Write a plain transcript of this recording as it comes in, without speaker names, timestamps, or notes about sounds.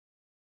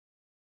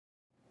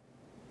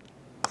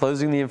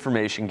Closing the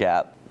information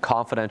gap,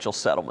 confidential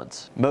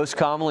settlements. Most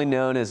commonly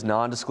known as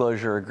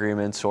non-disclosure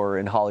agreements, or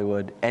in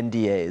Hollywood,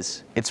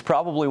 NDAs. It's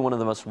probably one of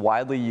the most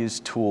widely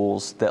used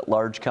tools that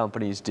large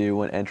companies do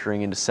when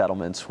entering into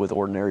settlements with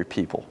ordinary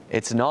people.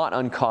 It's not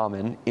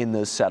uncommon in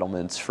those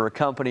settlements for a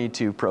company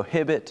to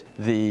prohibit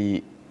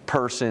the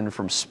person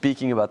from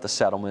speaking about the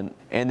settlement,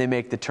 and they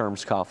make the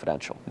terms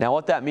confidential. Now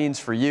what that means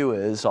for you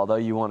is, although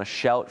you want to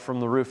shout from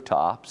the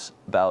rooftops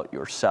about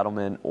your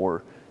settlement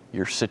or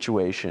your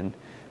situation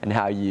and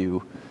how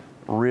you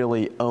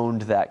really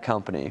owned that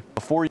company,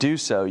 before you do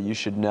so, you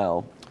should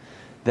know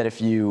that if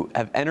you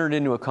have entered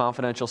into a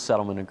confidential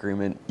settlement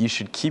agreement, you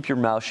should keep your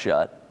mouth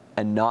shut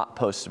and not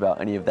post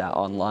about any of that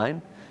online,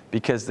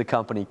 because the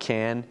company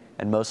can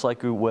and most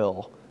likely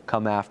will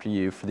come after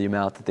you for the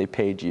amount that they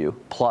paid you,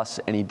 plus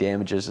any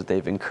damages that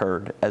they've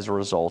incurred as a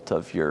result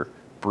of your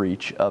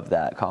breach of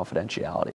that confidentiality.